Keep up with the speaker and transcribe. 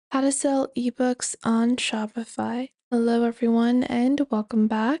How to sell ebooks on Shopify. Hello everyone and welcome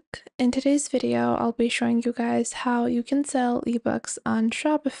back. In today's video, I'll be showing you guys how you can sell ebooks on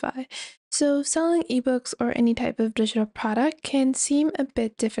Shopify. So selling ebooks or any type of digital product can seem a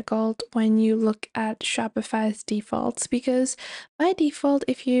bit difficult when you look at Shopify's defaults because by default,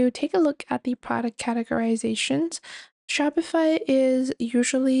 if you take a look at the product categorizations, Shopify is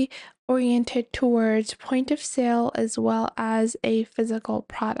usually oriented towards point of sale as well as a physical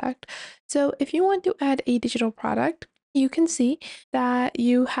product. So if you want to add a digital product, you can see that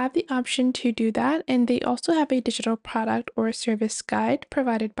you have the option to do that, and they also have a digital product or service guide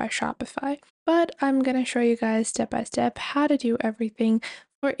provided by Shopify. But I'm going to show you guys step by step how to do everything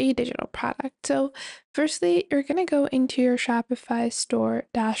for a digital product. So firstly, you're going to go into your Shopify store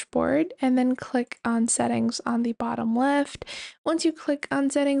dashboard and then click on settings on the bottom left. Once you click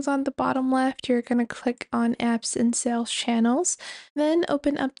on settings on the bottom left, you're going to click on apps and sales channels, then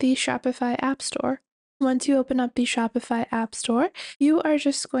open up the Shopify App Store. Once you open up the Shopify App Store, you are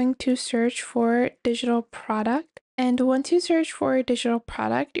just going to search for digital product. And once you search for a digital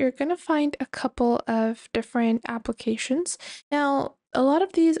product, you're going to find a couple of different applications. Now, a lot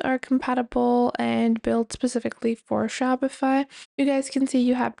of these are compatible and built specifically for Shopify. You guys can see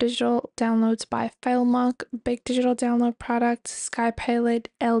you have digital downloads by FileMonk, Big Digital Download Products, SkyPilot,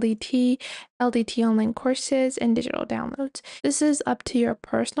 LDT online courses, and digital downloads. This is up to your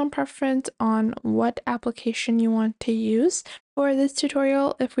personal preference on what application you want to use. For this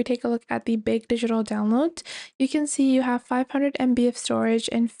tutorial, if we take a look at the big digital downloads, you can see you have 500 MB of storage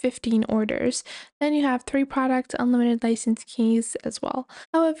and 15 orders. Then you have 3 products, unlimited license keys as well.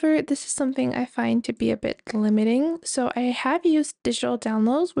 However, this is something I find to be a bit limiting. So I have used digital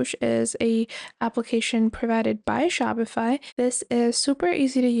downloads, which is a application provided by Shopify. This is super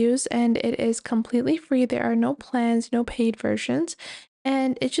easy to use and it is completely free. There are no plans, no paid versions.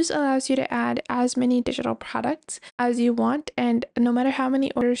 And it just allows you to add as many digital products as you want. And no matter how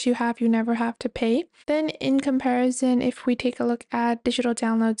many orders you have, you never have to pay. Then in comparison, if we take a look at digital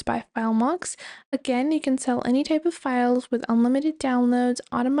downloads by FileMonks, again, you can sell any type of files with unlimited downloads,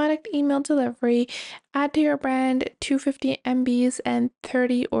 automatic email delivery, add to your brand, 250 MBs, and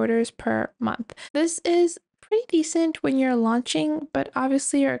 30 orders per month. This is pretty decent when you're launching, but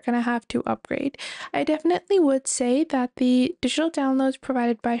obviously you're going to have to upgrade. I definitely would say that the digital downloads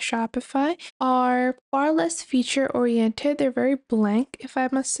provided by Shopify are far less feature oriented. They're very blank, if I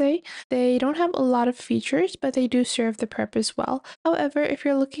must say. They don't have a lot of features, but they do serve the purpose well. However, if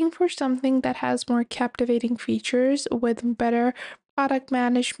you're looking for something that has more captivating features with better product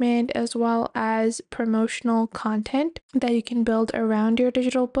management as well as promotional content that you can build around your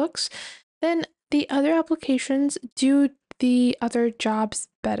digital books, then the other applications do the other jobs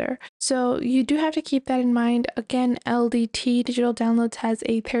better. So you do have to keep that in mind. Again, LDT Digital Downloads has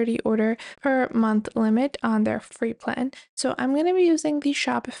a 30 order per month limit on their free plan. So I'm going to be using the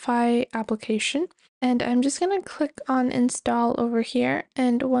Shopify application, and I'm just going to click on install over here.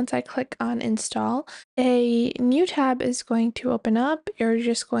 And once I click on install, a new tab is going to open up. You're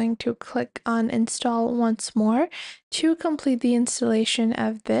just going to click on install once more to complete the installation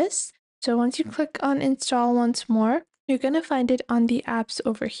of this. So once you click on install once more, you're going to find it on the apps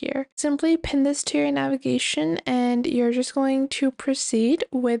over here. Simply pin this to your navigation and you're just going to proceed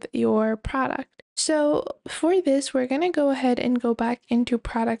with your product. So for this, we're going to go ahead and go back into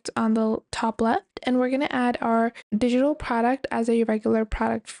products on the top left, and we're going to add our digital product as a regular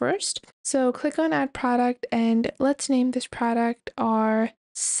product first. So click on add product and let's name this product our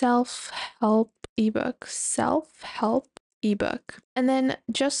self-help ebook. Self-help ebook. And then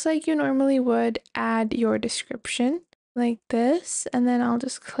just like you normally would, add your description like this, and then I'll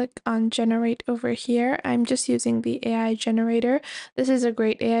just click on generate over here. I'm just using the AI generator. This is a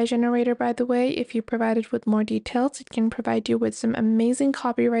great AI generator, by the way. If you provide it with more details, it can provide you with some amazing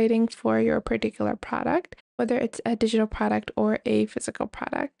copywriting for your particular product, whether it's a digital product or a physical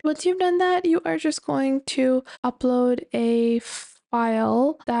product. Once you've done that, you are just going to upload a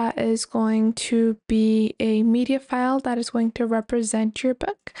file that is going to be a media file that is going to represent your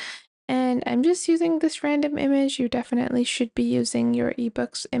book. And I'm just using this random image. You definitely should be using your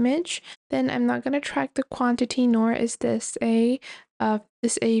ebooks image. Then I'm not going to track the quantity, nor is this a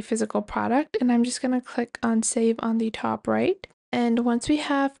physical product. And I'm just going to click on save on the top right. And once we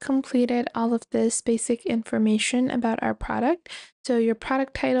have completed all of this basic information about our product, so your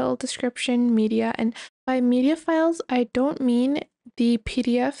product title, description, media, and by media files, I don't mean the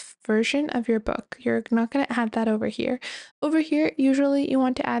PDF version of your book. You're not going to add that over here. Over here, usually you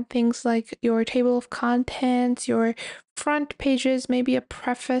want to add things like your table of contents, your front pages, maybe a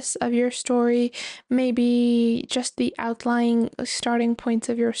preface of your story, maybe just the outlying starting points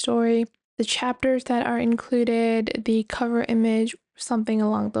of your story, the chapters that are included, the cover image, something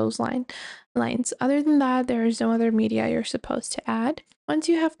along those lines. Other than that, there is no other media you're supposed to add. Once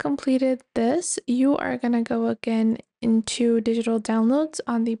you have completed this, you are going to go again into digital downloads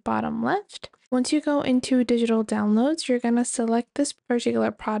on the bottom left. Once you go into digital downloads, you're going to select this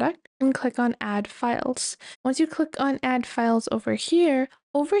particular product and click on add files. Once you click on add files over here,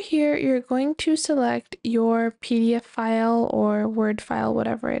 you're going to select your PDF file or Word file,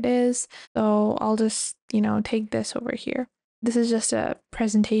 whatever it is. So I'll just, take this over here. This is just a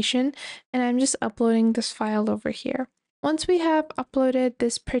presentation, and I'm just uploading this file over here. Once we have uploaded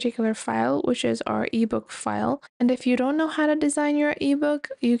this particular file, which is our ebook file, and if you don't know how to design your ebook,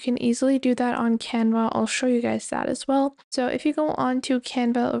 you can easily do that on Canva. I'll show you guys that as well. So if you go on to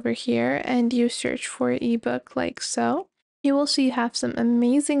Canva over here and you search for ebook like so, you will see you have some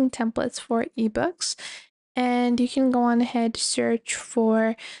amazing templates for ebooks. And you can go on ahead, search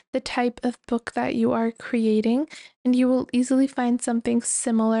for the type of book that you are creating, and you will easily find something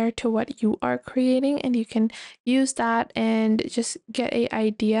similar to what you are creating, and you can use that and just get an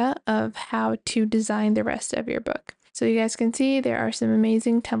idea of how to design the rest of your book. So you guys can see there are some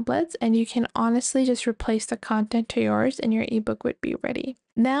amazing templates, and you can honestly just replace the content to yours and your ebook would be ready.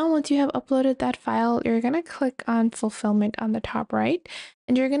 Now, once you have uploaded that file, you're going to click on fulfillment on the top right,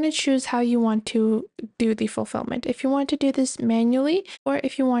 and you're going to choose how you want to do the fulfillment. If you want to do this manually, or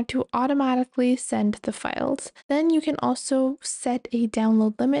if you want to automatically send the files. Then you can also set a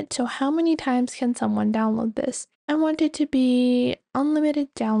download limit. So how many times can someone download this? I want it to be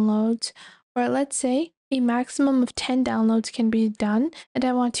unlimited downloads, or let's say a maximum of 10 downloads can be done, and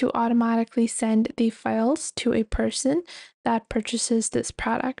I want to automatically send the files to a person that purchases this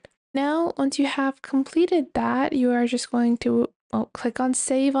product. Now, once you have completed that, you are just going to click on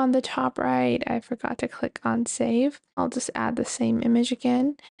save on the top right. I forgot to click on save. I'll just add the same image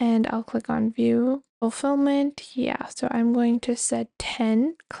again, and I'll click on view fulfillment. Yeah, so I'm going to set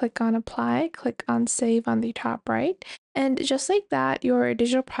 10, click on apply, click on save on the top right. And just like that, your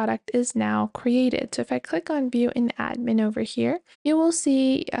digital product is now created. So if I click on view in admin over here, you will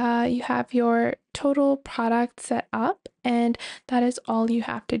see you have your total product set up, and that is all you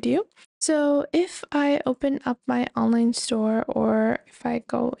have to do. So if I open up my online store, or if I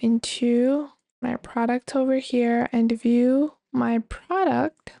go into my product over here and view my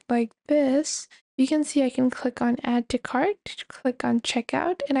product like this, you can see I can click on add to cart, click on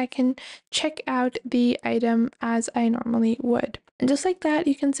checkout, and I can check out the item as I normally would. And just like that,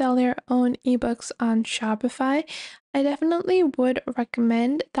 you can sell your own ebooks on Shopify. I definitely would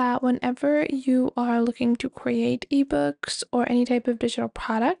recommend that whenever you are looking to create ebooks or any type of digital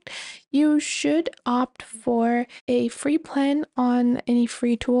product, you should opt for a free plan on any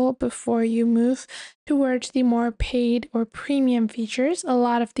free tool before you move towards the more paid or premium features. A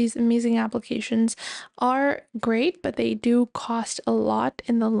lot of these amazing applications are great, but they do cost a lot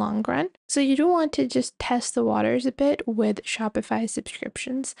in the long run. So you do want to just test the waters a bit with Shopify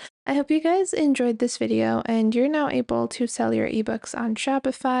subscriptions. I hope you guys enjoyed this video and you're now able to sell your ebooks on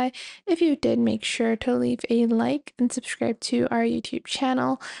Shopify. If you did, make sure to leave a like and subscribe to our YouTube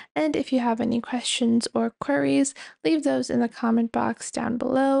channel. And if you have any questions or queries, leave those in the comment box down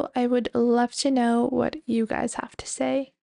below. I would love to know what you guys have to say.